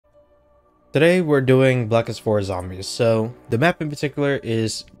Today we're doing Black Ops 4 Zombies. So the map in particular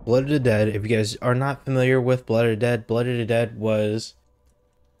is Blood of the Dead. If you guys are not familiar with Blood of the Dead, Blood of the Dead was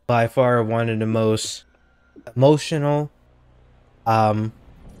by far one of the most emotional,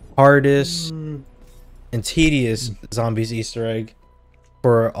 hardest, and tedious zombies Easter egg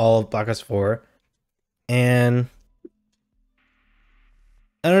for all of Black Ops 4. And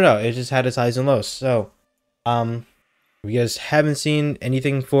I don't know, it just had its highs and lows. So, if you guys haven't seen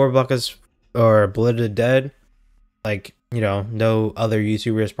anything for Black Ops or Blood of the Dead, like, you know, no other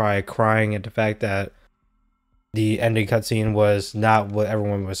YouTubers probably crying at the fact that the ending cutscene was not what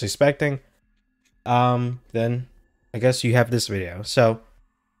everyone was expecting, then I guess you have this video. So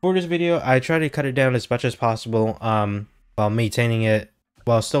for this video, I try to cut it down as much as possible, while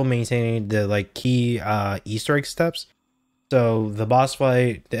still maintaining the like key Easter egg steps. So the boss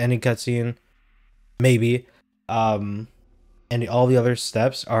fight, the ending cutscene, maybe, and all the other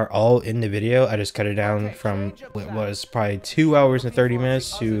steps are all in the video. I just cut it down from what was probably 2 hours and 30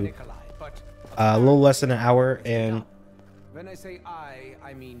 minutes to a little less than an hour. And when I say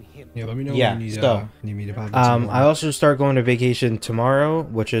I mean him. Yeah, let me know yeah, when you so need me to pop in some more. I also start going to vacation tomorrow,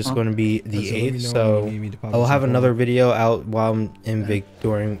 which is going to be the 8th. So I'll have another video out while I'm in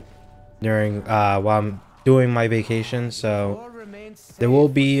while I'm doing my vacation. So there will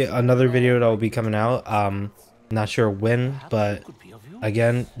be another video that will be coming out. Not sure when, but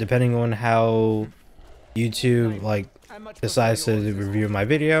again, depending on how YouTube like decides to review my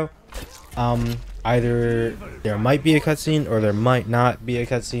video, either there might be a cutscene or there might not be a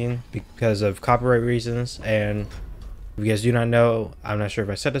cutscene because of copyright reasons. And if you guys do not know, I'm not sure if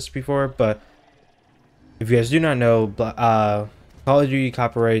I said this before, but if you guys do not know, Call of Duty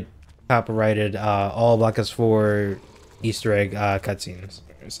copyrighted all Black Ops 4 Easter egg cutscenes.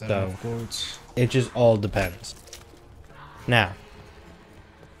 So it just all depends. Now,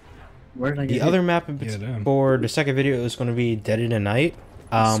 the other map for the second video is going to be Dead in the Night,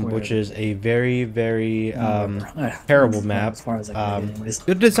 which is a very, very terrible map.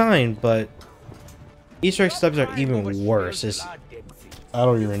 Good design, but Easter egg stubs are even worse. I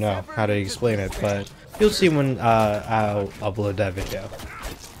don't even know how to explain it, but you'll see when I'll upload that video.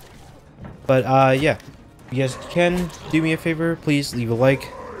 But yeah, if you guys can do me a favor, please leave a like,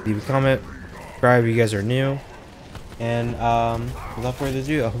 leave a comment, subscribe if you guys are new. And without further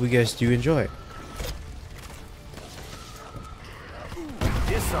ado, I hope you guys do enjoy.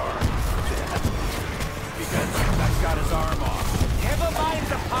 Disarm. Because that got his arm off. Never mind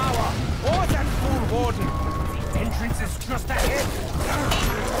the power or that fool warden. The entrance is just ahead.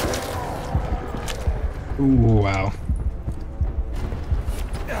 Ooh, wow.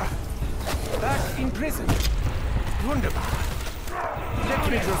 Back in prison. Wunderbar. Let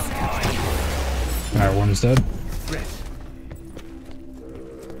me just. Alright, one's dead.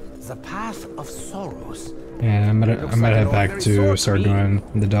 The path of sorrows. And I'm gonna head back to start doing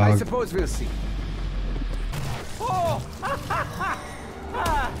the I dog. suppose we'll see. Oh!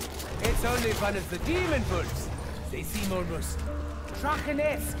 It's only one of the demon bulls. They seem almost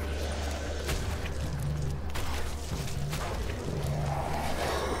Draconesque.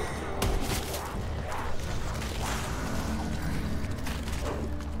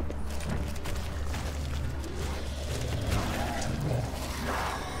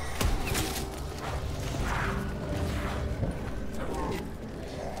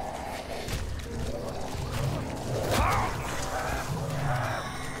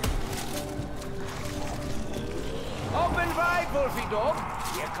 Open wide, Wolfie dog.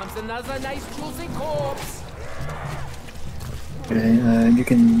 Here comes another nice juicy corpse. Okay, you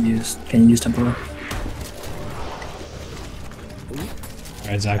can you use temporal?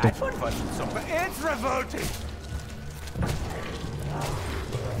 Alright, it's active. That one wasn't so bad. It's revolting.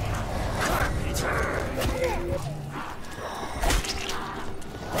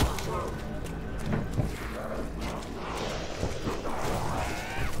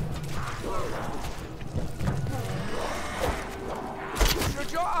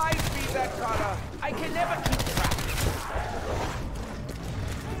 Should your eyes be that color? I can never keep track.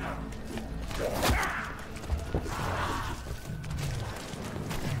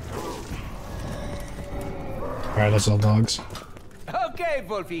 Alright, that's all dogs. Okay,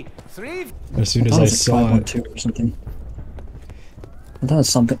 Wolfie. 3. As soon as I saw it. 512 or something. I thought it's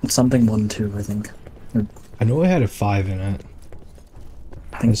something 1-2, I think. Or, I know I had a 5 in it.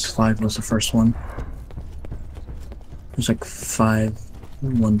 I think 5 was the first one. There's like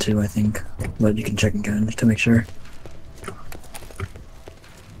 5-1-2, I think. But you can check again to make sure.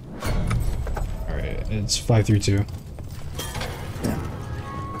 Alright, it's 532. Yeah.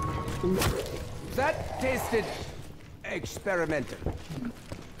 That tasted experimental.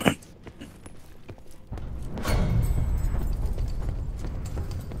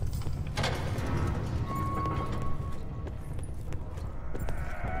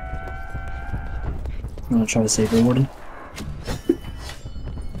 gonna try to save the warden.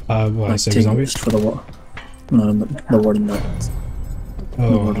 What, Like, save a zombie? just for the no, the warden.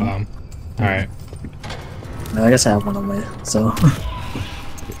 Oh, alright. I guess I have one on me, so.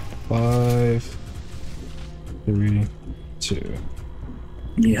 5, 3, 2.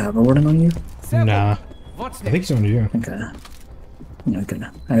 Do you have a warden on you? Nah. What's I think it's on you. Okay. Yeah, okay.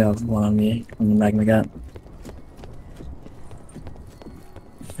 I have one on me on the magma gat.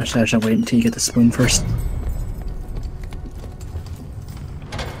 Actually, I should wait until you get the spoon first.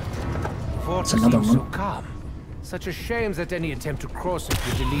 That's another one. So calm. Such a shame that any attempt to cross it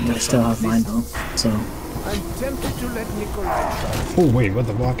would delete I still have mine though, so. I'm tempted to let Nikolai try. Oh, wait, what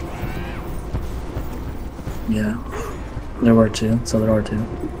the fuck? Yeah. There were two, so there are two.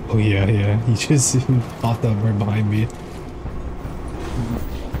 Oh, yeah. He just popped up right behind me.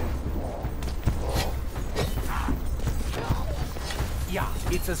 Yeah,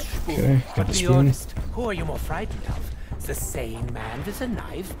 it's a spoon. Okay, got But the be spoon. honest, who are you more frightened of? The sane man with a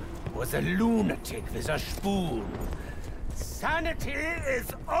knife, or the lunatic with a spoon? Sanity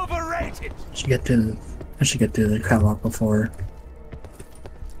is overrated. I should get to the catwalk before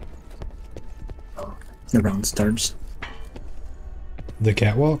the round starts. The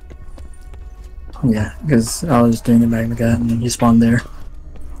catwalk? Yeah, because I was doing the magma gat and then you spawned there.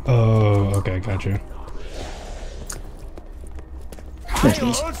 Oh, okay, gotcha. Nice, I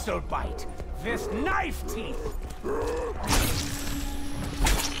nice. also bite with knife teeth.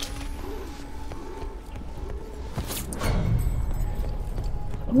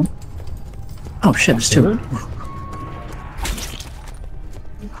 Oh shit, there's two.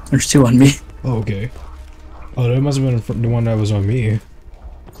 There's two on me. Oh, okay. Oh, that must have been the one that was on me.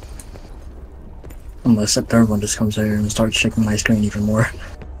 Unless that third one just comes there and starts shaking my screen even more.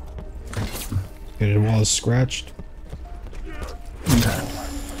 Okay, the wall is scratched. Okay.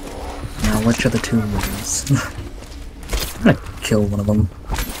 Now, which of the two ones? I'm gonna kill one of them.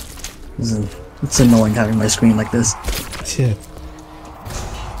 It's annoying having my screen like this. Yeah.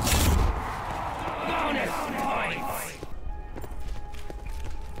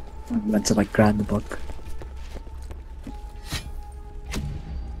 I meant to like grab the book.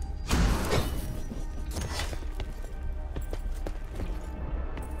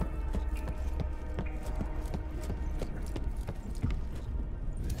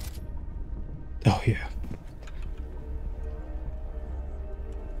 Oh, yeah.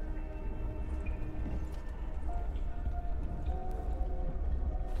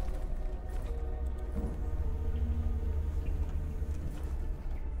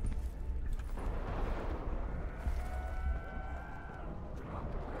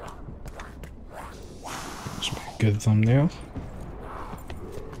 Good thumbnail.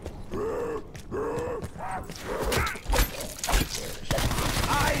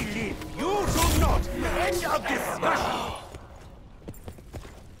 I live. You do not. End of discussion.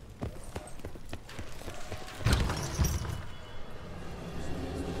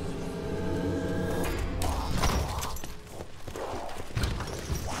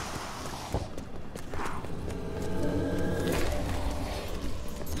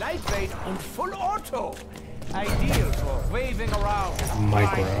 Lightweight and full auto. Ideal for waving around.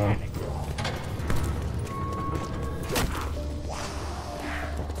 Micro.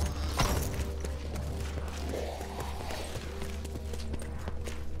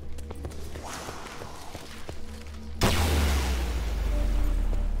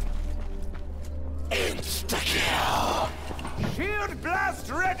 Shield blast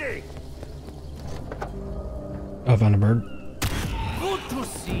ready. I found a bird. Good to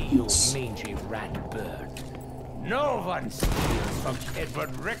see you, mangy rat bird. No one steals from Edward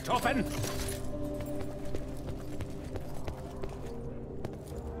Richthofen.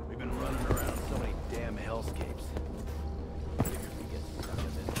 We've been running around so many damn hellscapes. Figured we'd get stuck in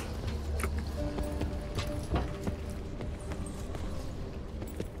this.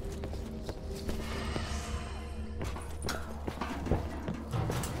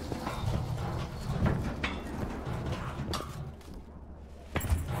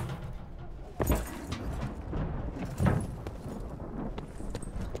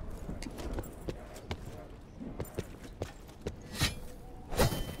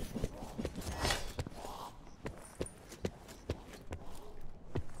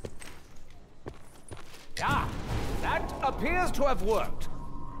 Ah, that appears to have worked.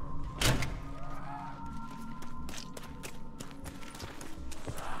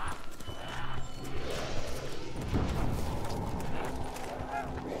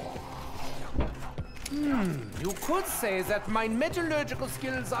 You could say that my metallurgical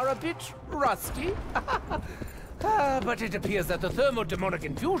skills are a bit rusty. But it appears that the thermodemonic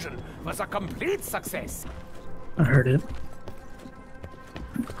infusion was a complete success. I heard it.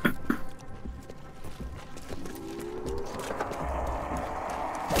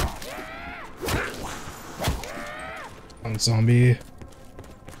 One zombie.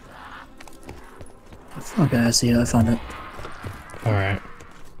 Okay, I see it. I found it. Alright.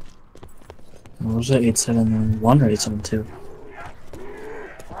 What was it? 871 or 872?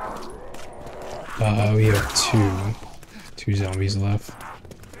 We have two zombies left.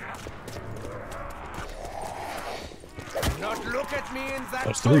 Not look at me in that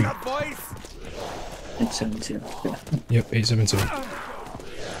That's three. tone of voice. 872. Yeah. Yep, 872.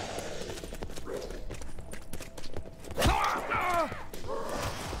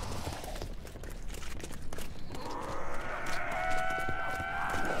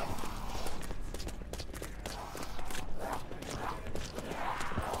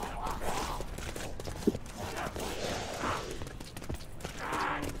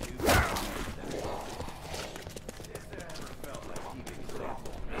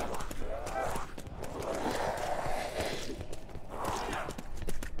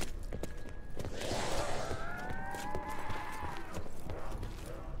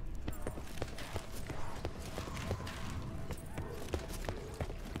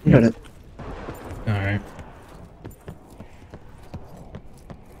 Got it. Alright.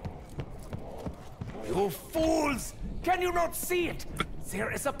 You fools! Can you not see it?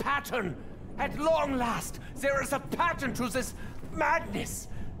 There is a pattern. At long last, there is a pattern to this madness.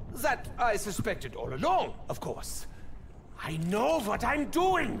 That I suspected all along, of course. I know what I'm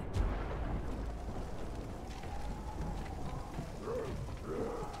doing.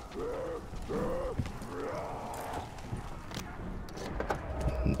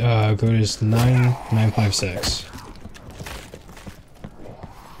 Code is 9956.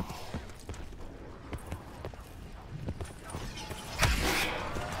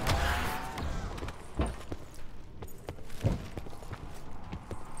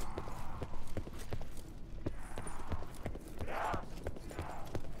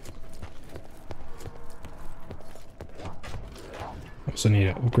 Also need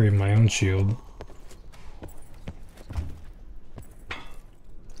to upgrade my own shield.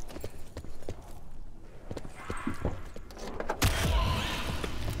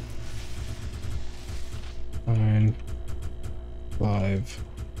 Nine, 5,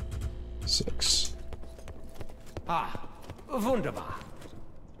 6. Ah, wunderbar.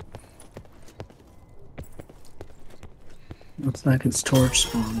 Looks like it's torch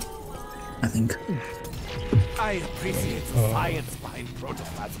spawn, I think. I appreciate the science behind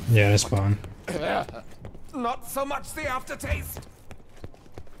protoplasm. Yeah, that's spawn. Not so much the aftertaste.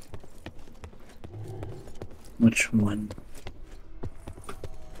 Which one?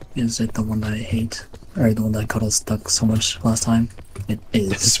 Is it the one that I hate? Or the one that got us stuck so much last time? It is.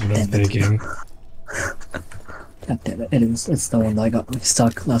 That's what I'm Damn it. thinking. God damn it. It is. It's the one that got me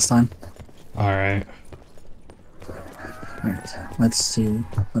stuck last time. Alright. Alright, let's see.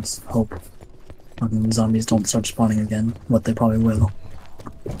 Let's hope fucking zombies don't start spawning again. What they probably will.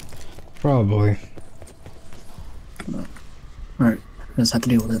 Probably. Alright, just have to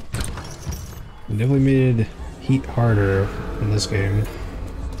deal with it. Definitely made heat harder in this game.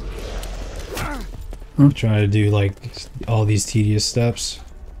 Trying to do like all these tedious steps.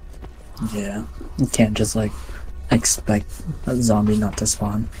 Yeah, you can't just like expect a zombie not to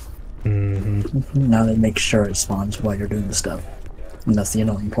spawn. Now they make sure it spawns while you're doing the stuff. And that's the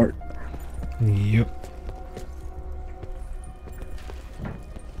annoying part. Yep.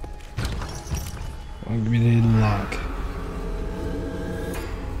 Unlimited lock.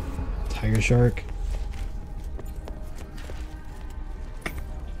 Tiger shark.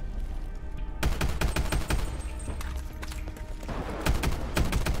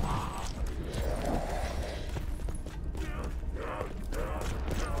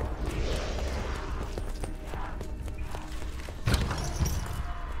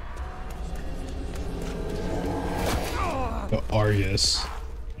 The Arius.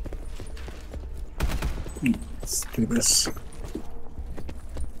 Let's do this.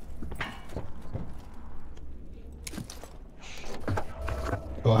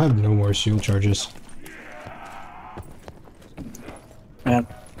 Oh, I have no more shield charges. I have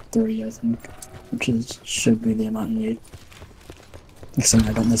 3, I think, which is should be the amount you need. Except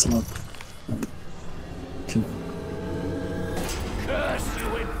I don't mess it up. 2. Curse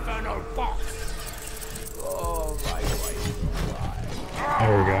you, infernal box! All right.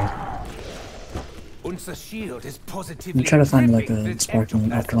 There we go. Unser shield is positively I'm trying to find like dripping a with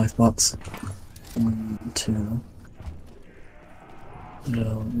sparkling ectoplasm. afterlife box. 1, 2.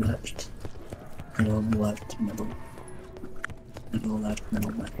 Go left. middle, left, middle. Middle, left,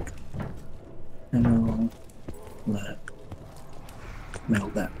 middle, back. Middle, left, middle,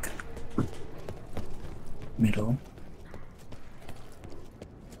 back. Middle.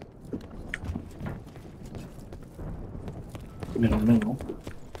 Middle, middle.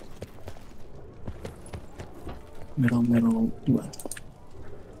 Middle, middle, left.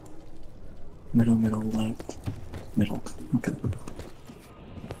 Middle, middle, left. Middle. Okay.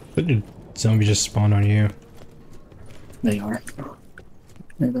 What did zombie just spawn on you? They are.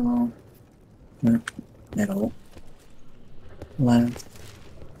 Middle. Middle. Left.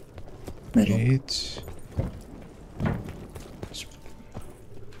 Middle. Gate.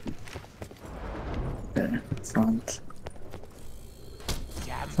 Okay. Front.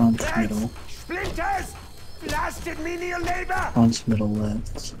 Damn Front, threats! middle. Splinters! Blasted menial labor! Front, middle,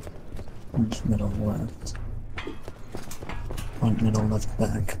 left. Front, middle, left. Front, middle, left,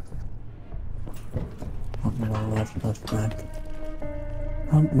 back. Front, middle, left, left, back.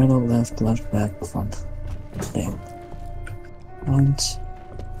 Front, middle, left, left, back, front. Damn. Front,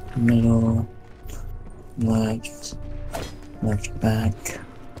 middle, left, left, back.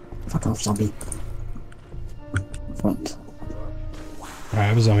 Fuck off, zombie. Front. Alright, I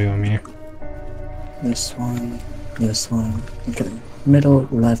have a zombie on me. This one, this one. Okay. Middle,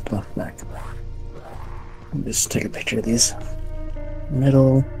 left, left, back. Just take a picture of these.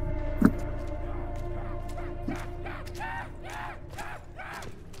 Middle.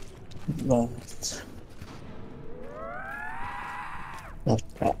 Left.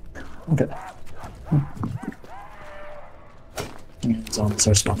 Left, back. Okay. And zombies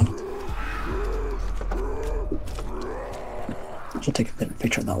are spawning. Should take a better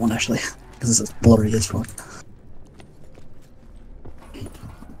picture of that one actually, because this is blurry as fuck.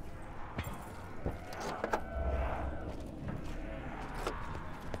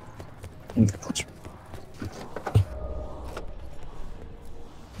 Closer.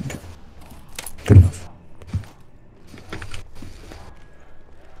 Okay. Good enough.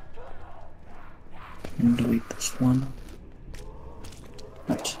 And delete this one.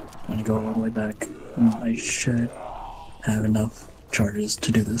 Right. I'm gonna go all the way back. I should have enough charges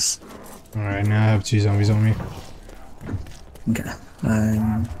to do this. Alright, now I have 2 zombies on me. Okay.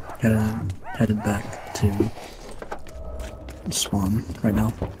 I'm headed back to spawn right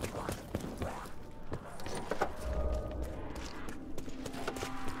now.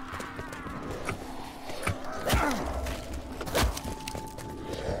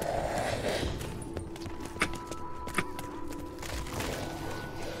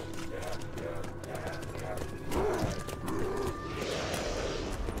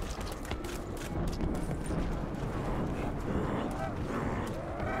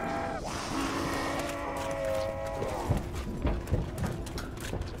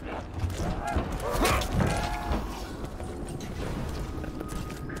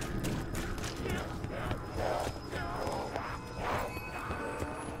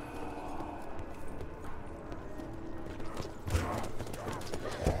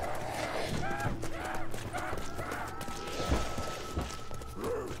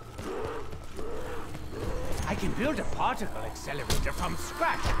 I can build a particle accelerator from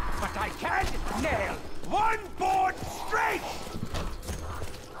scratch, but I can't nail one board straight!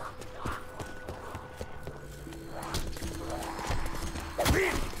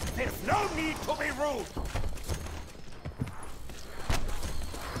 Really, there's no need to be rude!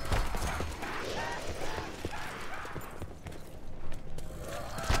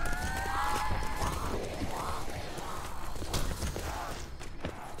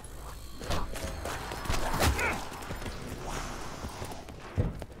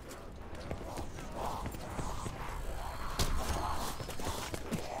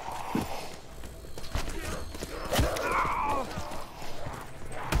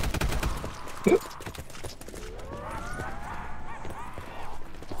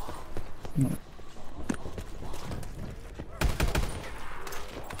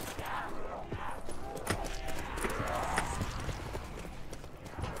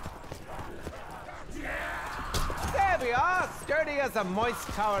 There we are, sturdy as a moist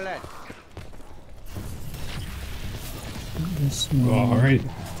towelette. This one. Alright.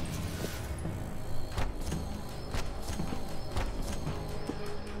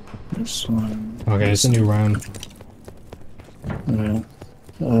 This one. Okay, it's a new round. Alright.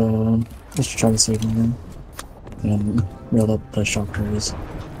 Let's try to save them then. And reel up the shock trigger.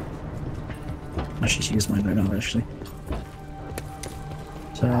 I should use mine right now, actually.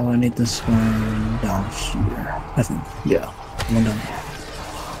 So I need this one down here. I think. Yeah. One down here.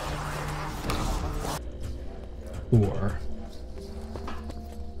 4.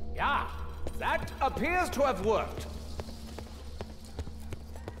 Yeah, that appears to have worked.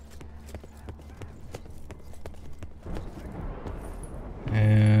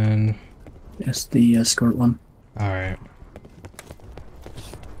 And yes, the escort one. all right.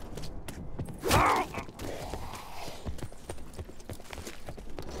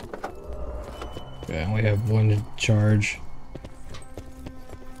 Yeah, we have one charge.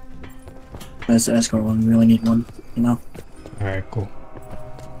 That's the escort one. We only need one, you know. All right, cool.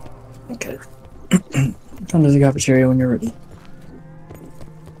 Okay. Come to the cafeteria when you're ready.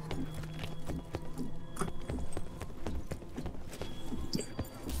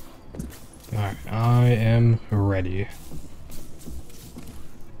 All right, I am ready.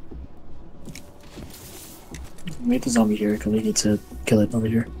 Wait the zombie here because we need to kill it over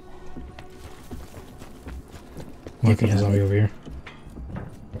here. Look at the zombie over here.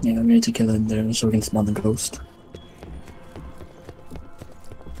 Yeah, we need to kill it there so we can spawn the ghost.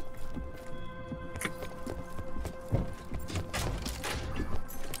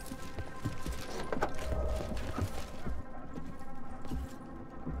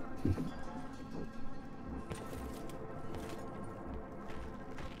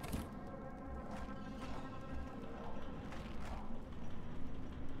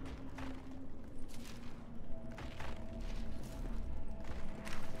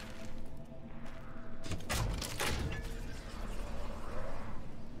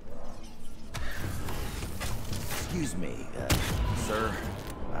 Excuse me, sir.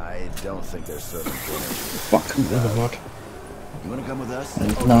 I don't think they're serving dinner. Fuck. What the fuck? You wanna come with us? That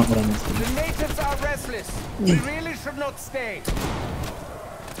is not what I meant to do. The natives are restless. We really should not stay.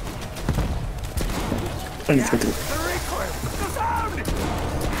 I need to go through. The recoil, the sound!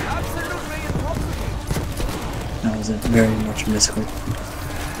 Absolutely impossible. That was a very much misclick.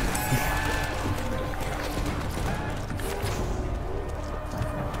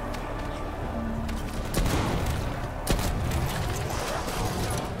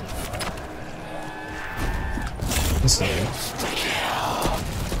 This thing.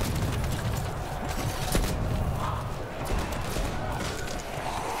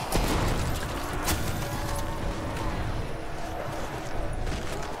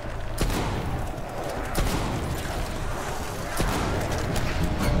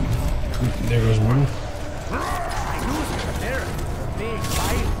 There goes one. They're big,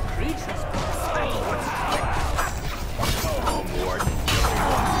 violent creatures.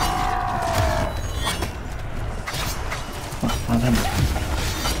 Not him.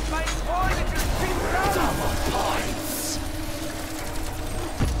 My poor little finger!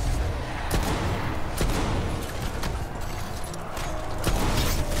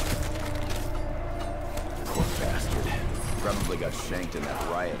 Poor bastard. Probably got shanked in that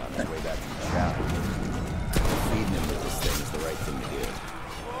riot on his way back from the chapel. Feeding him with this thing is the right thing to do.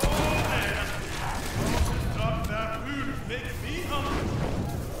 Stop that food, make me hungry.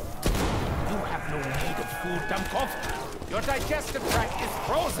 You have no need of food, Dummkopf. Your digestive tract is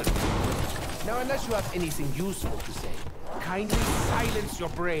frozen. Now, unless you have anything useful to say, kindly silence your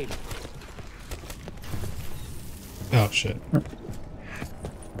brain. Oh shit.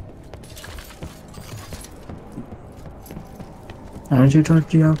 How did you talk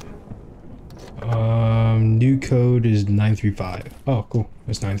to you? New code is 935. Oh, cool.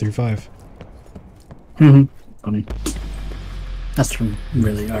 It's 935. Funny. That's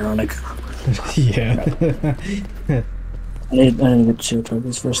really ironic. Yeah. I need to get shield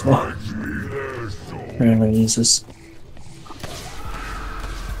trophies first though. I'm gonna use this.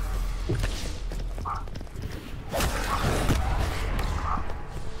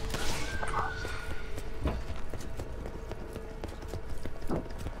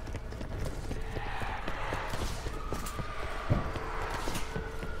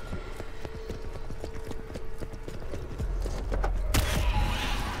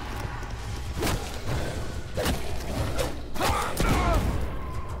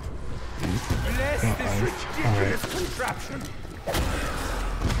 Bless this ridiculous contraption.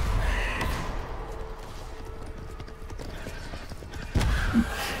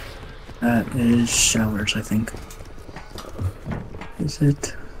 That is showers, I think. Is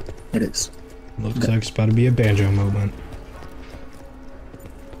it? It is. Looks like it's about to be a banjo moment.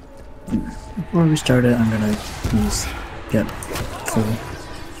 Before we start it, I'm gonna get full.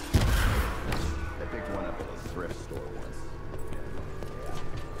 I picked one up at a thrift store once.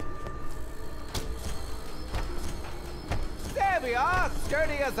 There we are,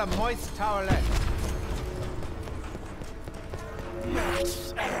 sturdy as a moist towelette.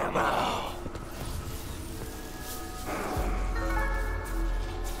 Max ammo.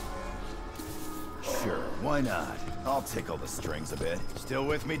 Sure, why not? I'll tickle the strings a bit. Still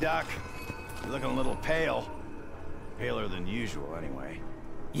with me, Doc? You're looking a little pale. Paler than usual, anyway.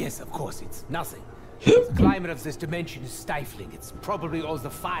 Yes, of course, it's nothing. The climate of this dimension is stifling. It's probably all the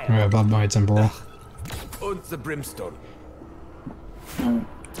fire. Right above my temporal. And the brimstone. Sorry,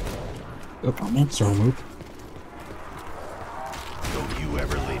 move. Don't you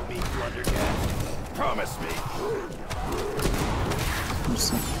ever leave me, Blundercat. Promise me.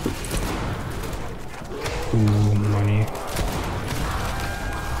 Ooh, money.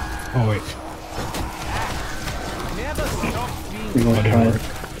 Oh, wait. Never stop being That didn't work.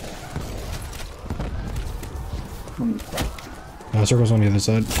 Circle's on the other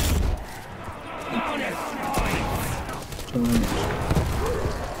side.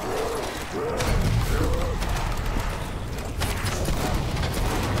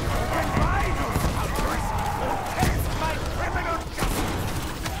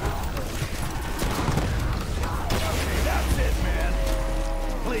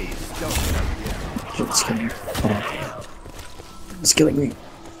 It's killing me. Hold on. It's killing me.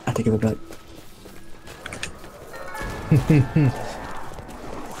 I take it back.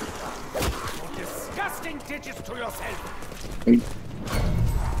 disgusting digits to yourself. Wait.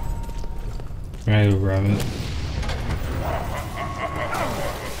 I will grab it.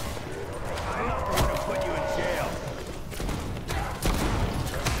 Put you in jail.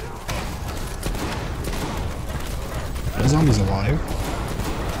 That zombie's alive.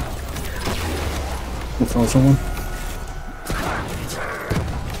 We'll follow someone.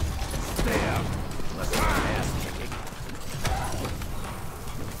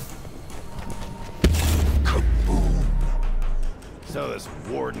 So this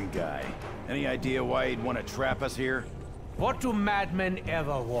warden guy, any idea why he'd want to trap us here? What do madmen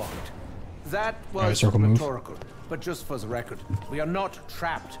ever want? That Alright, was circle move. rhetorical. But just for the record, we are not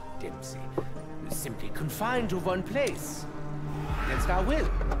trapped, Dempsey. We're simply confined to one place. Against our will.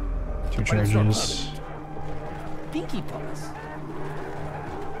 2 But it's not charges. permanent. Pinky promise.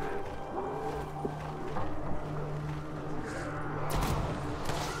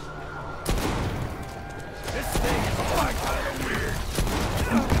 This thing is kind of weird.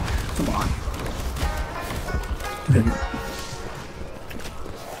 Come on.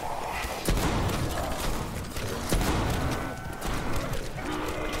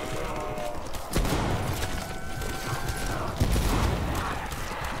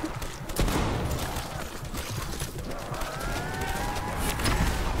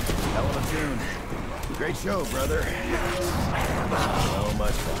 Hell of a tune. Great show, brother. So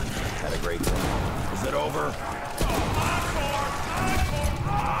much fun. Had a great time. Is it over?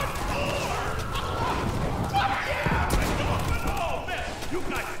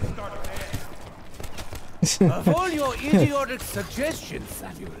 Of all your idiotic suggestions,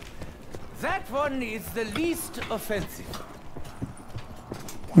 Samuel, that one is the least offensive.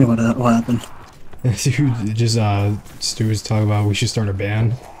 Wait, what happened? Dude, just Stu was talking about we should start a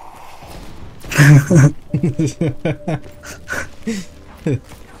band.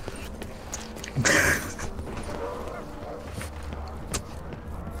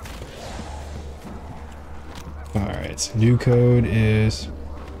 Alright, new code is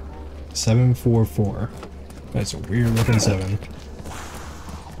 744. That's a weird looking 7.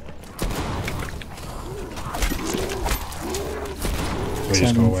 Wait,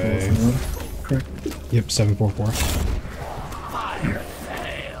 just go away. Correct. Yep, 744.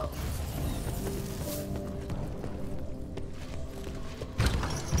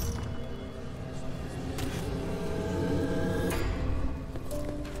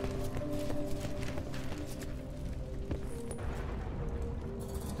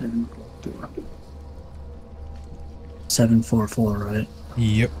 Seven, 4, right?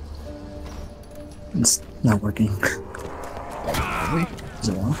 Yep. It's not working. Is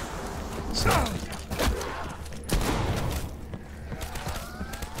it one?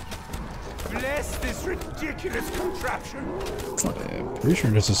 Bless this ridiculous contraption. Yeah, pretty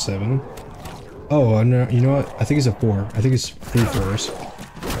sure it's a 7. Oh, no, you know what? I think it's a 4. I think it's 3 4s.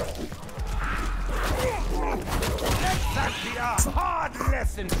 Let that be a hard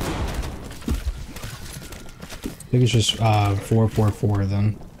lesson to you. I think it's just 444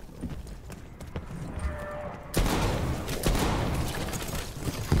 then.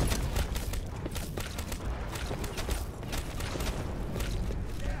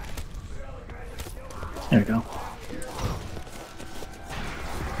 There we go.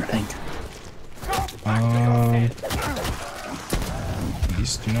 I think.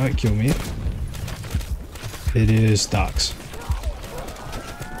 Please do not kill me. It is Docs.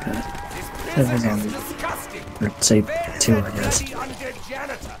 Okay. This That was on is me. disgusting. Or save 2, I guess. Dirty undead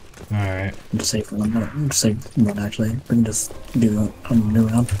janitor. Alright. Just save one. No, just save one actually. We can just do a new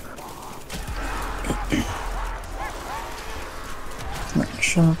round. Right,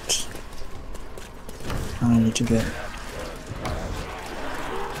 shot. I need to get.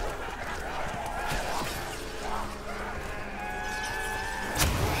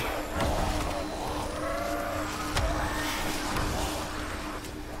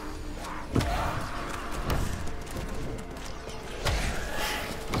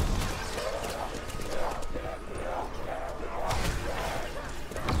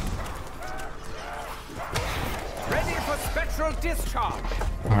 Ready for spectral discharge.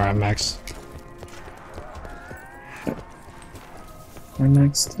 Alright, Max. We're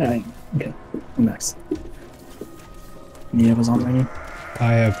next. Okay, I'm next. You have us on ready?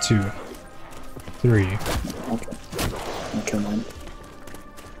 I have 2. 3. Okay. I'll kill mine.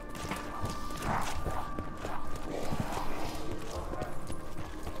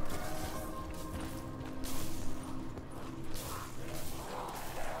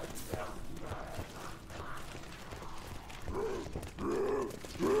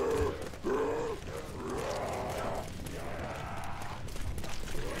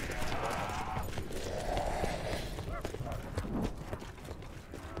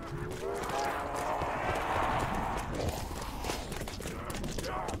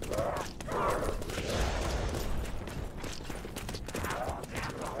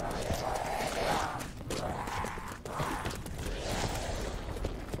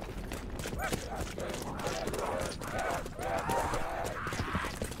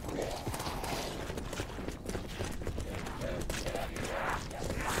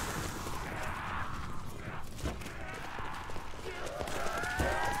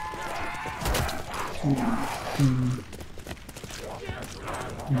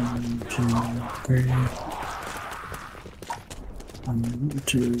 One, two, three. 1,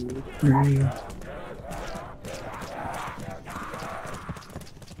 2, 3.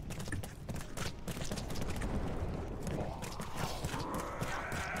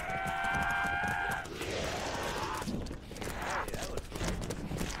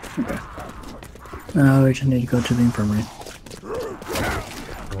 Okay. Now we just need to go to the infirmary.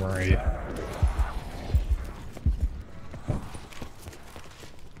 Right.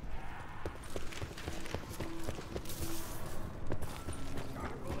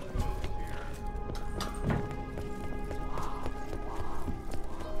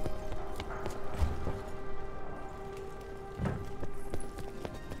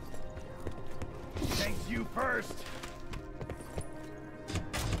 Thanks you first.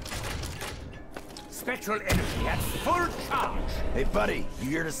 Spectral energy at full charge. Hey, buddy, you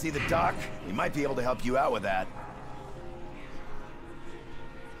here to see the doc? We might be able to help you out with that.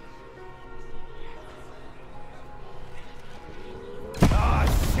 Ah,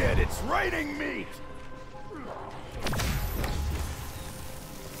 shit, it's raining meat!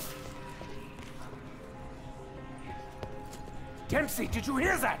 Dempsey, did you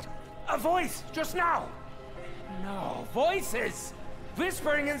hear that? A voice just now. No, voices.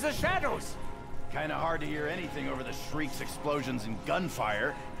 Whispering in the shadows. Kinda hard to hear anything over the shrieks, explosions, and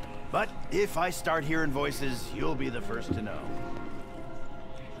gunfire. But if I start hearing voices, you'll be the first to know.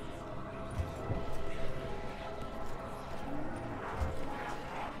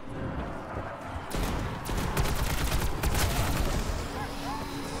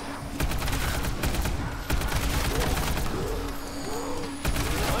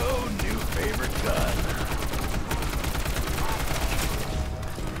 Oh, new favorite gun.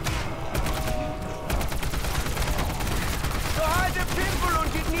 So hide the pimple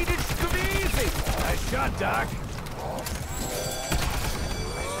and it needed squeezing. Nice shot, Doc.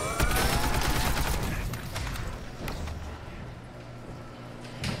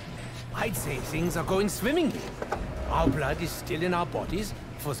 I'd say things are going swimmingly. Our blood is still in our bodies,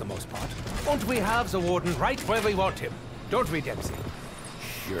 for the most part. And we have the warden right where we want him. Don't we, Dempsey?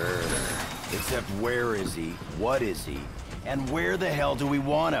 Sure. Except where is he? What is he? And where the hell do we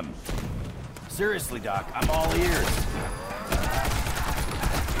want him? Seriously, Doc, I'm all ears.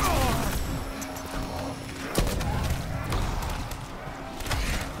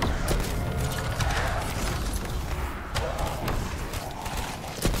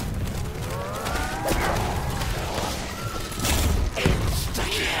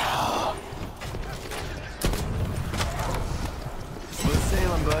 Smooth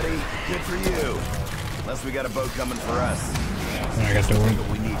sailing, buddy. Good for you. Unless we got a boat coming for us. I got the one. But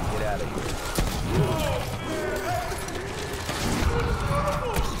we need to get out of here.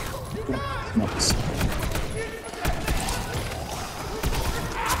 Nice.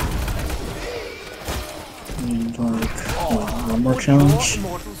 And like, more challenge. Your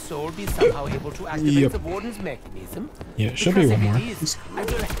immortal soul be somehow able to activate the warden's mechanism? Yeah, it should be one more. If it is, I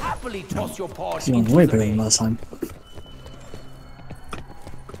will happily toss your paws Doing into way the better than bay. last time.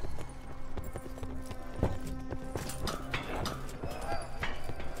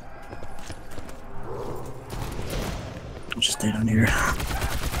 I'll just stay down here.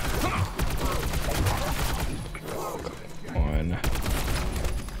 On.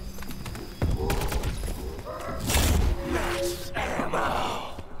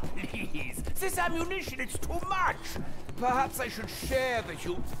 Please, this ammunition, it's too much. Perhaps I should share with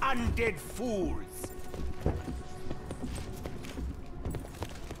you undead fools.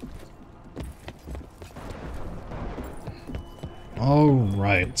 All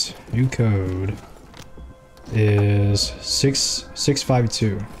right. New code is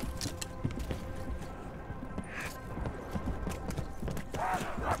 6652.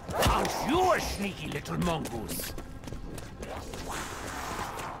 Aren't you a sneaky little mongoose?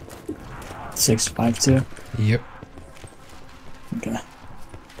 652. Yep. Okay.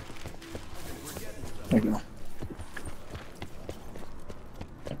 There you go.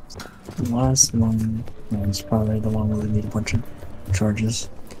 The last one is probably the one where we need a bunch of charges.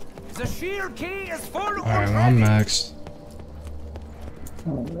 The shield key is full All right, well, I'm maxed.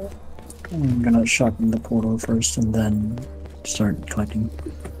 I'm gonna shotgun the portal first and then start collecting.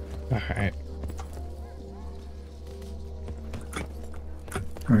 All right.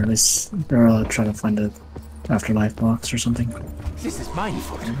 Or at least try to find a afterlife box or something. This is mine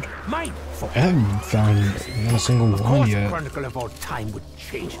fault. Mine fault. I haven't found not a single Of one course, the yet. chronicle of our time would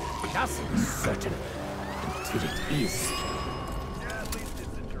change. Nothing is certain until it is.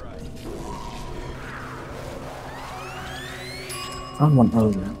 Found one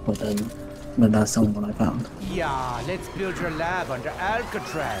earlier, but that's the only one I found. Yeah, let's build your lab under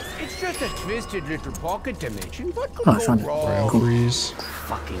Alcatraz. It's just a twisted little pocket dimension. What could Oh, I go found it. wrong? Freeze.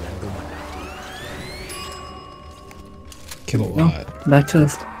 Fucking Illuminati. Kilowatt. Back to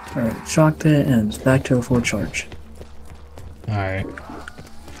alright, shock pit and back to a full charge. All right.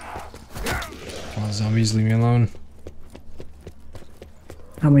 Come on, zombies, leave me alone.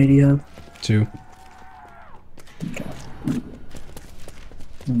 How many do you have? 2.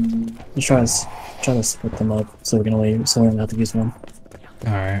 Let's try to split them up so we don't have to use one.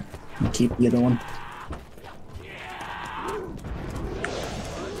 All right. And keep the other one.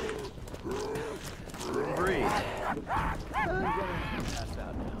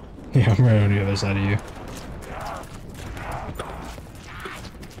 Yeah, I'm right on the other side of you.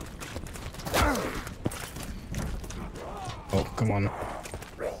 Oh, come on.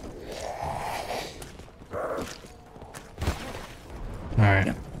 Alright.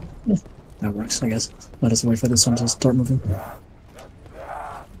 Yeah. That works, I guess. Let us wait for this one to start moving.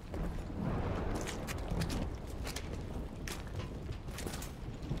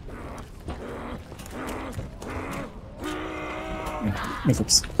 Yeah,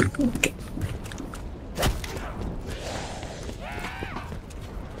 oops. Okay.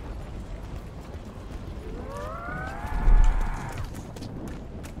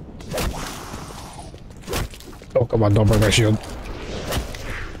 Oh, come on, don't break my shield.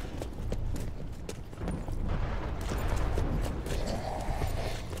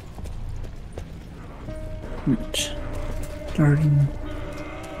 Reach. Starting.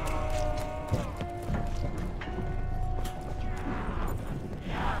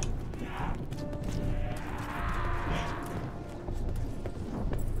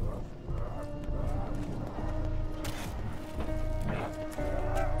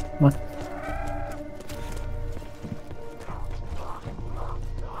 What?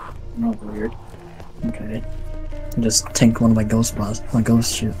 Not weird. Okay. I just tank one of my ghost blast, my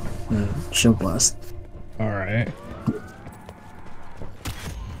ghost shield blast. Alright.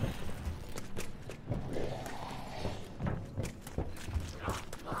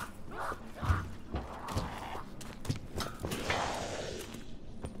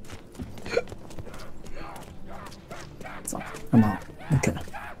 I'm out. Okay.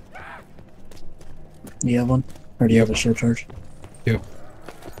 You have one? Or do you have a shield charge? Yep.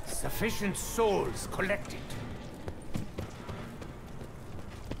 Sufficient souls collected.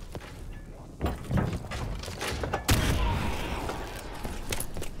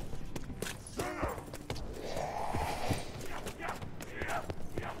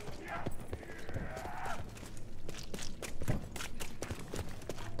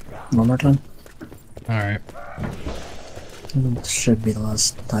 One more time? Alright. Should be the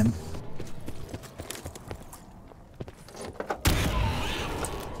last time.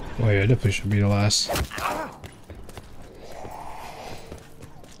 Oh yeah, definitely should be the last.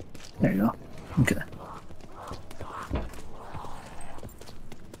 There you go. Okay.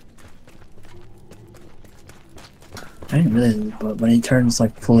 I didn't really, but when he turns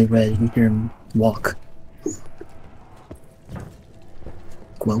like fully red, you hear him walk.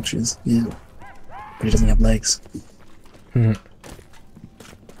 Squelches, ew. But he doesn't have legs. Hmm.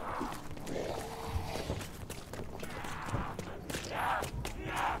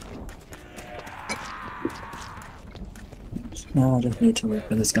 Now I just need to wait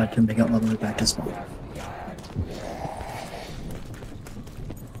for this guy to make it all the way back to spawn.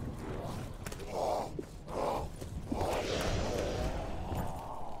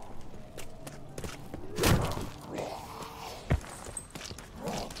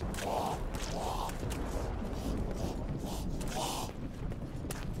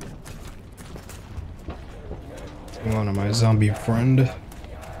 Come on, my zombie friend.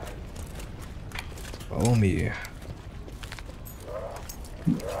 Follow me.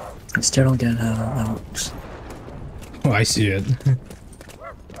 I still don't get how that works. Oh, I see it.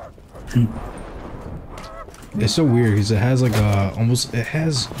 It's so weird because it has like a almost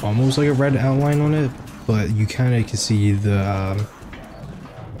like a red outline on it, but you kind of can see the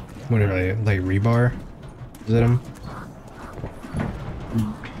what are they, like rebar? Is that them?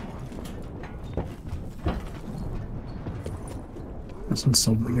 This one's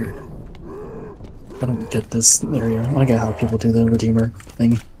so weird. I don't get this area. I get how people do the Redeemer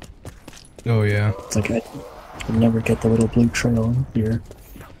thing. Oh yeah. It's like I never get the little blue trail here.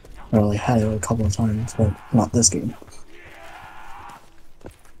 I only had it a couple of times, but not this game.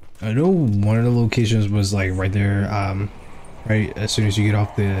 I know one of the locations was like right there, right as soon as you get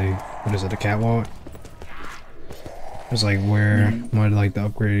off the, what is it, the catwalk? It was like where one of like the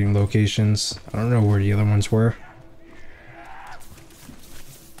upgrading locations. I don't know where the other ones were.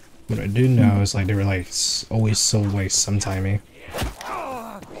 What I do know is like they were like always so like sometimey.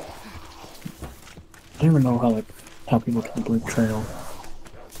 I don't even know how people get the blue trail.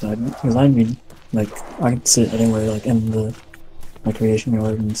 Because I mean, like I can sit anywhere like in the recreation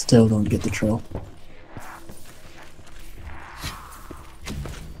yard and still don't get the trail.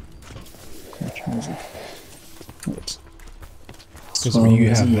 Which one is it? Wait. Because when you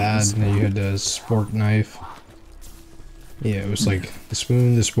have that, and then you had the spork knife. Yeah, it was like the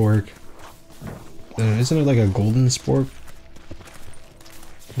spoon, the spork. Then isn't it like a golden spork?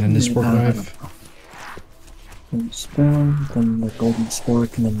 Then the spork knife. The spoon, then the golden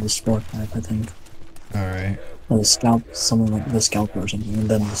spork, and then the spork knife, I think. Alright. Or the scalp, something like the scalp or something, and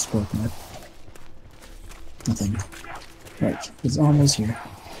then the spork knife. I think. Right, it's almost here.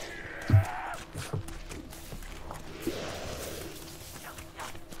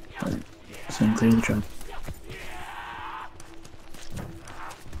 Alright, so I'm clear the trap.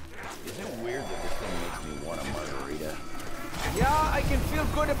 Yeah, I can feel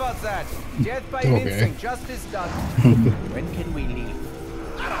good about that. Death by Okay. mincing, justice done. When can we leave?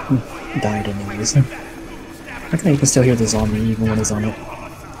 Died anyways. I think you can still hear the zombie even when it's on it.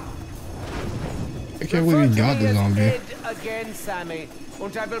 I can't believe you got the zombie. Dead again, Sammy.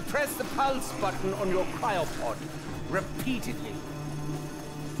 And I will press the pulse button on your cryopod repeatedly.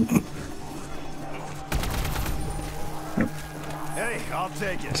 Hey, I'll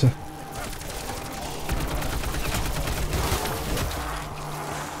take it.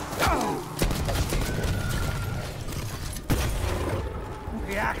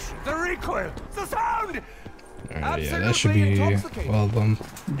 The action, the recoil, the sound! Alright, yeah, that should be all of them.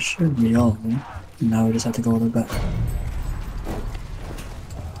 It should be all of them. Now we just have to go a little bit.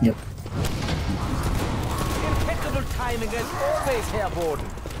 Yep. Impeccable timing as always, Herr Borden.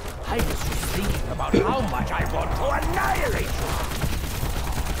 I was just thinking about how much I want to annihilate you.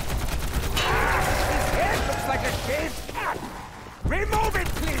 His head looks like a shaved cat. Remove it,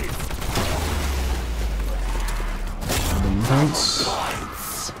 please. Thanks.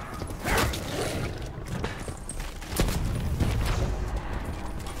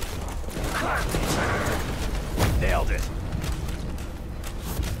 Nailed it.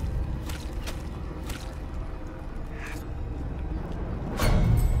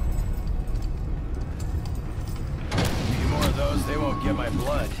 Few more of those, they won't get my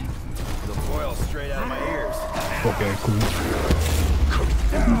blood. It'll boil straight out of my ears. Okay, cool.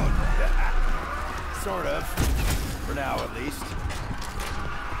 Sort of. For now, at least.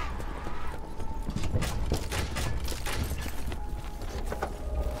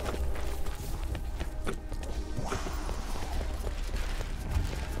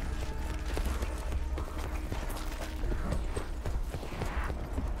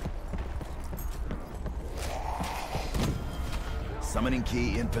 Summoning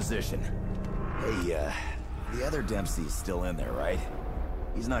key in position. Hey, the other Dempsey's still in there, right?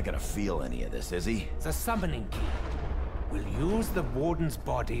 He's not gonna feel any of this, is he? The summoning key. will use the Warden's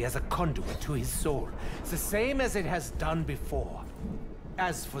body as a conduit to his soul, the same as it has done before.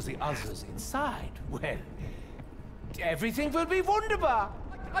 As for the others inside, well, everything will be wunderbar.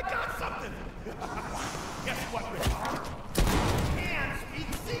 I got something! Guess what, Rick? Hands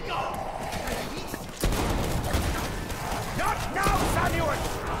speak seagull! Not now, Samuel!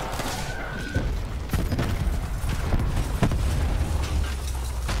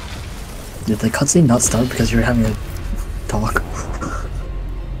 Did the cutscene not start because you're having a talk? The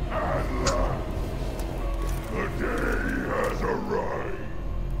day has arrived.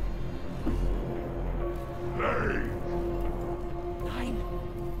 Nein!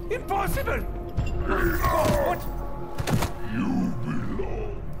 Impossible! What? You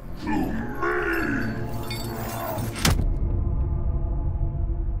belong to me!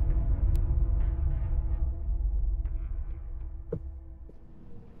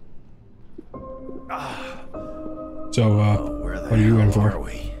 So, what are you in for?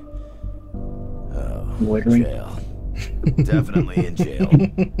 Loitering? Jail. Definitely in jail.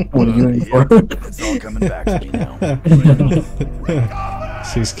 What are you in for? It's all coming back to me now.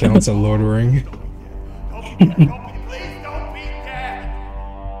 6 counts of loitering. Please don't be dead!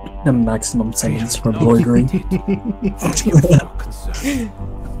 The maximum sentence for loitering. Not concerned.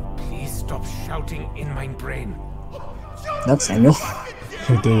 Please stop shouting in my brain. That's Samuel.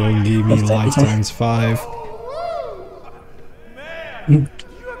 Dylan gave me life times 5. Man, do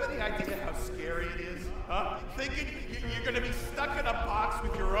you have any idea how scary it is? Huh? Thinking you're gonna be stuck in a box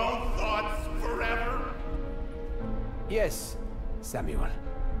with your own thoughts forever? Yes, Samuel.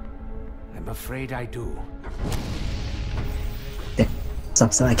 I'm afraid I do. Damn.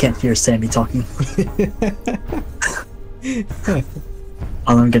 Sucks that I can't hear Sammy talking.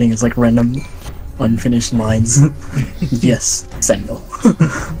 All I'm getting is like random unfinished lines. Yes, Samuel.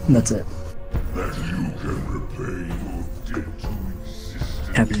 That's it. That you can repay your debt to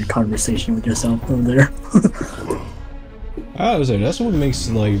existence. Having a conversation with yourself over there. I was like, that's what makes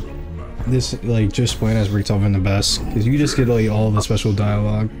like this like just playing as Richtofen the best, because you just get like all the special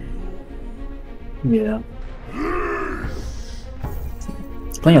dialogue. Yeah.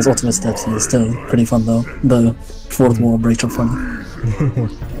 Playing as Ultimate Steps is still pretty fun though. The fourth wall breaks are fun.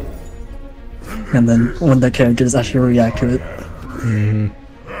 And then when the characters actually react to it. And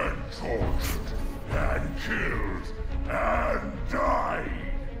tortured, and killed, and died.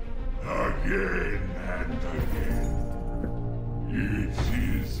 Again and again. It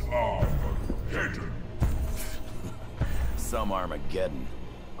is Armageddon. Some Armageddon.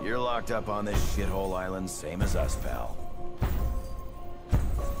 You're locked up on this shithole island, same as us, pal.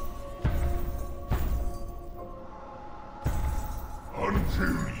 Until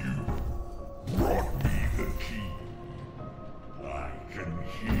you brought me the key. I can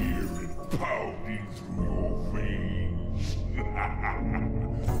hear it pounding through your veins.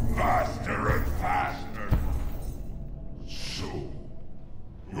 Faster and faster. So,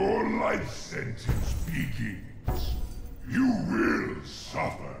 your life sentence begins. You will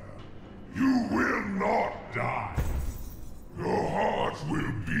suffer. You will not die. Your heart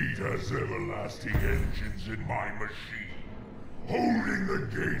will beat as everlasting engines in my machine, holding the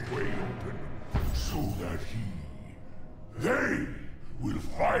gateway open so that they will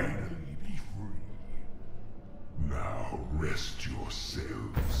finally be free. Now rest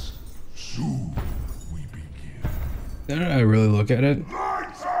yourselves. Soon we begin. Now that I really look at it,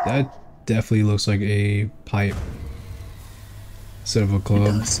 that definitely looks like a pipe instead of a It club.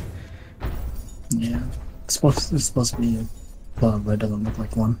 does. Yeah. It's supposed to be a club, but it doesn't look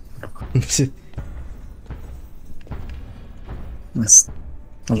like one. It's a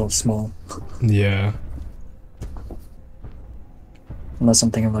little small. Yeah. Unless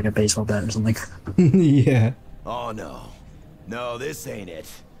I'm thinking of like a baseball bat or something. Yeah. Oh no. No, this ain't it.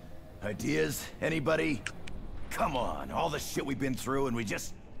 Ideas? Anybody? Come on, all the shit we've been through and we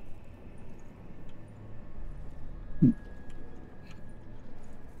just...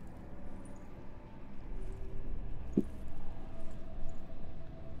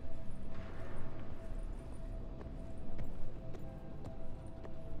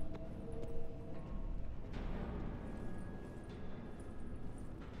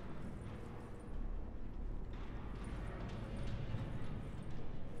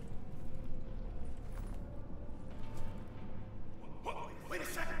 Wait a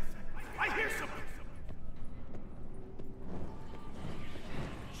second! I hear something!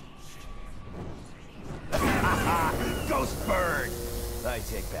 Ghost bird! I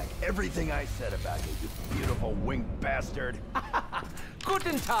take back everything I said about you, you beautiful winged bastard.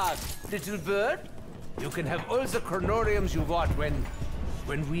 Guten Tag, little bird. You can have all the chronoriums you want when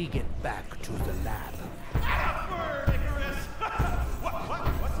we get back to the lab. Bird, Icarus!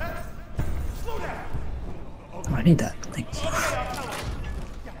 I need that. Thanks.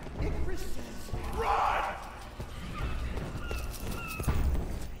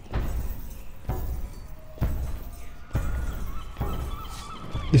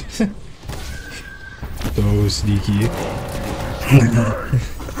 So sneaky.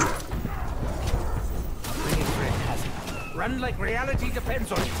 Run like reality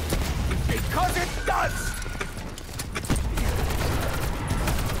depends on it. Because it does!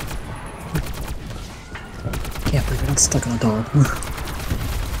 Can't believe it's stuck on a dog.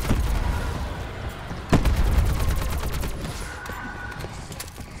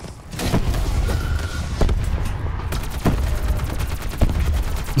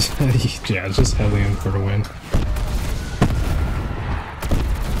 Yeah, just Hellion for the win.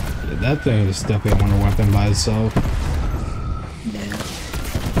 Yeah, that thing is definitely a wonder weapon by itself. Yeah.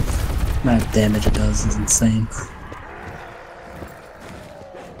 The amount of damage it does is insane.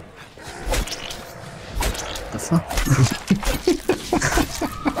 The fuck?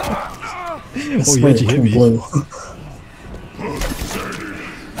 Oh yeah, you hit me. Blue.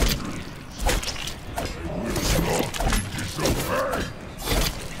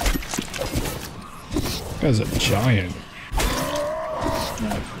 That guy's a giant.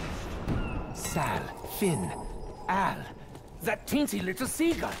 Sal, Finn, Al, that teensy little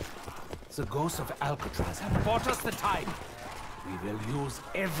seagull. The ghosts of Alcatraz have bought us the time. We will use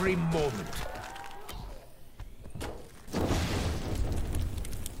every moment.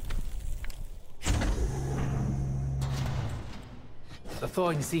 The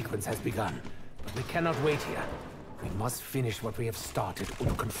thawing sequence has begun, but we cannot wait here. We must finish what we have started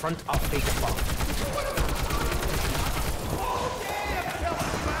or confront our fate above.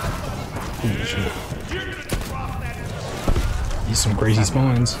 Holy shit. These some crazy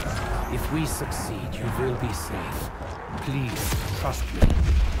spawns. If we succeed, you will be safe. Please trust me.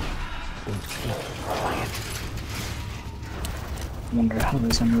 And keep quiet. I wonder how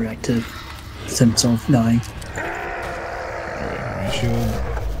he's gonna react to himself dying. Alright, shield.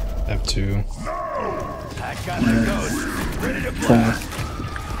 F2. I got the ghost. Ready to blast.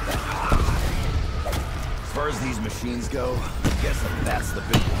 As far as these machines go, I'm guessing that's the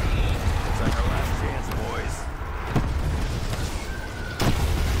big one. It's like our last chance, boys.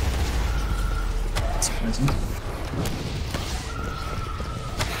 Surprising.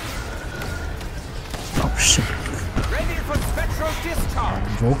 Oh shit. Ready for spectral discharge.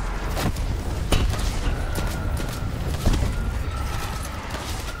 Volk.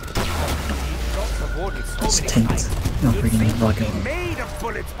 It's tanked. No freaking rocket. Made of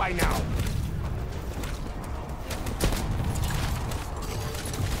bullets by now.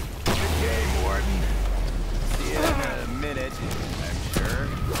 Good game, Warden. See you in a minute, I'm sure.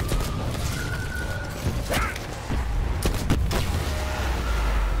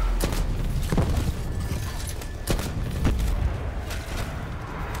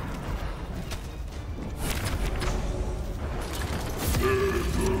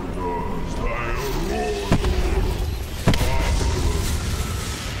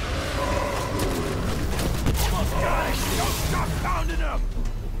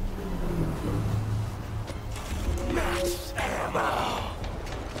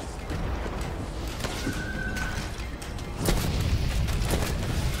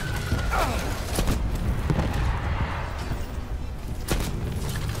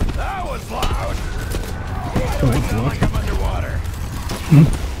 That was loud. I feel like I'm underwater.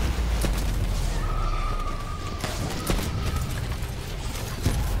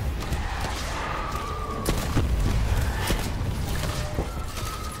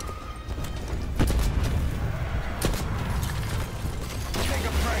 Take a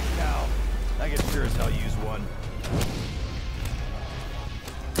break now. I could sure as hell use one.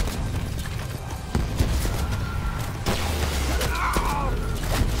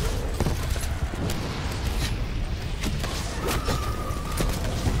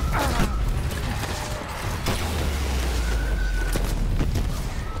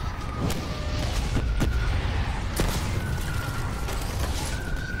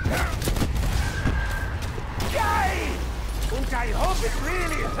 Yay! And I hope it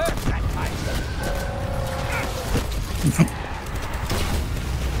really hurts that time.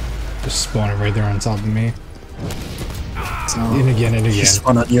 Just spawning right there on top of me. So, And again and again.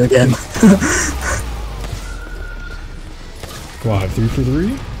 spawn on you again. What, 3 for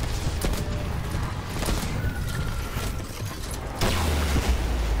 3?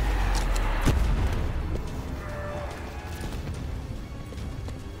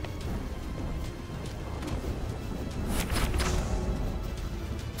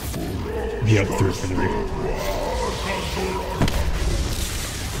 Yep, 3 for 3.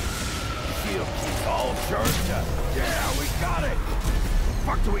 shield keeps all charged up. Yeah, we got it! What the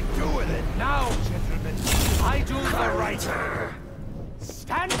fuck do we do with it? Now, gentlemen, I do the right thing.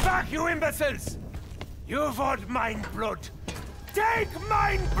 Stand back, you imbeciles! You want mine blood. Take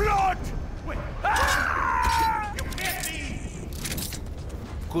mine blood! Wait. Ah! You get me!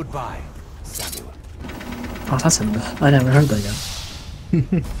 Goodbye, Samuel. Oh, that's him. I never heard that yet.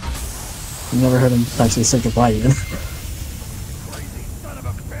 I've never heard him actually say goodbye even. Crazy son of a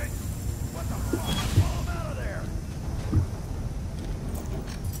bitch! What the fuck? Pull him out of there!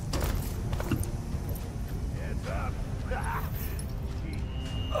 Hands up!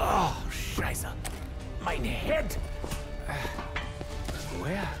 Oh, Scheiße. Mein Head!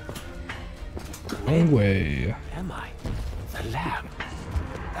 Where No way. am I? The lab.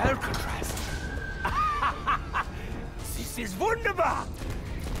 Alcatraz. This is wunderbar!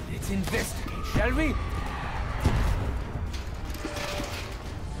 Let's investigate, shall we?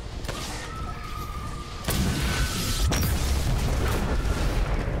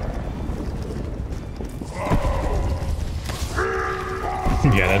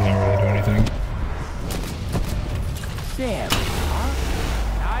 Yeah, that didn't really do anything. There we are.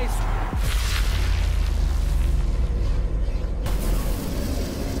 Nice.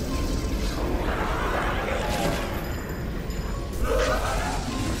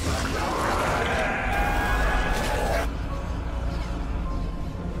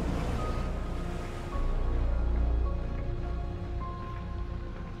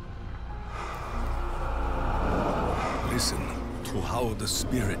 Listen to how the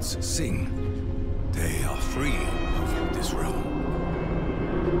spirits sing. They are free of this realm.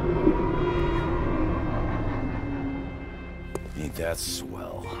 Ain't that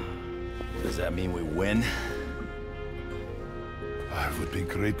swell? Does that mean we win? I would be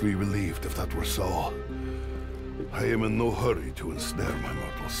greatly relieved if that were so. I am in no hurry to ensnare my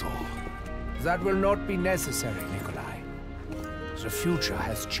mortal soul. That will not be necessary, Nikolai. The future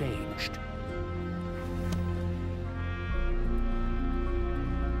has changed.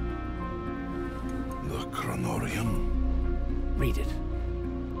 The Chronorium? Read it.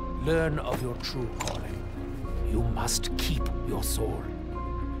 Learn of your true calling. You must keep your soul.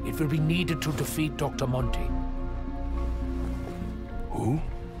 It will be needed to defeat Dr. Monty. Who?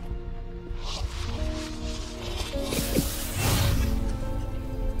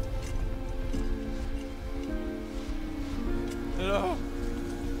 Hello?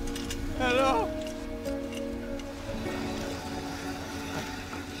 Hello?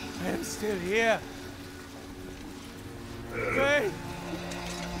 I am still here. Wait!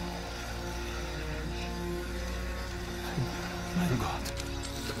 My God.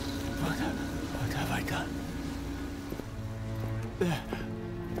 What have I done?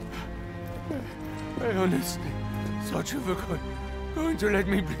 I honestly thought you were going to let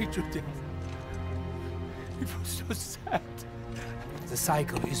me bleed to death. It was so sad. The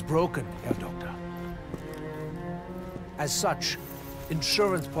cycle is broken, Herr Doctor. As such,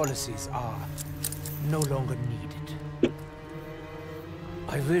 insurance policies are no longer needed.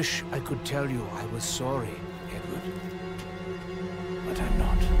 I wish I could tell you I was sorry, Edward. But I'm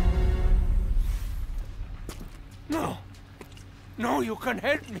not. No! No, you can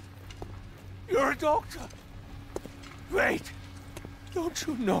help me! You're a doctor! Wait! Don't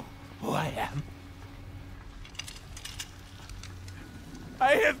you know who I am?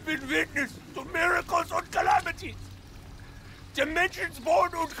 I have been witness to miracles and calamities! Dimensions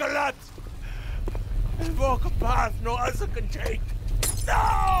born and collapse! I walk a path no other can take!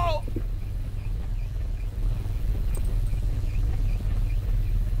 No!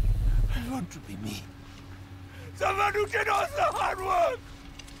 I want to be me. Someone who did all the hard work!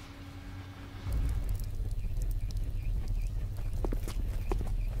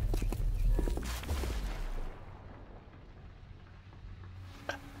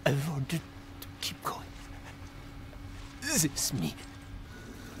 I wanted to keep going. This me.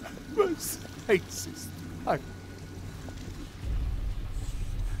 My slightest heart.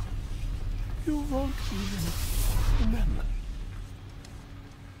 You won't even remember.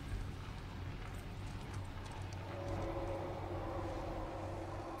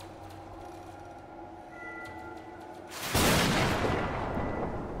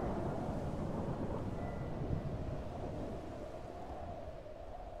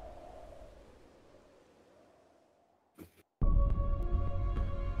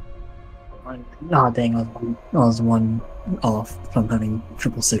 Ah, dang, I was one off from having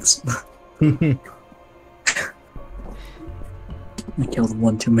 666. I killed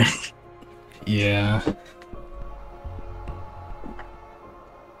one too many. Yeah.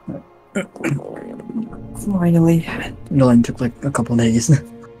 Finally. It only took like a couple days.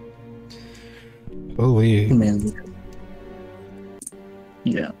 Holy. Man.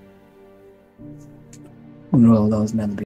 Yeah. Well, that was meant to be.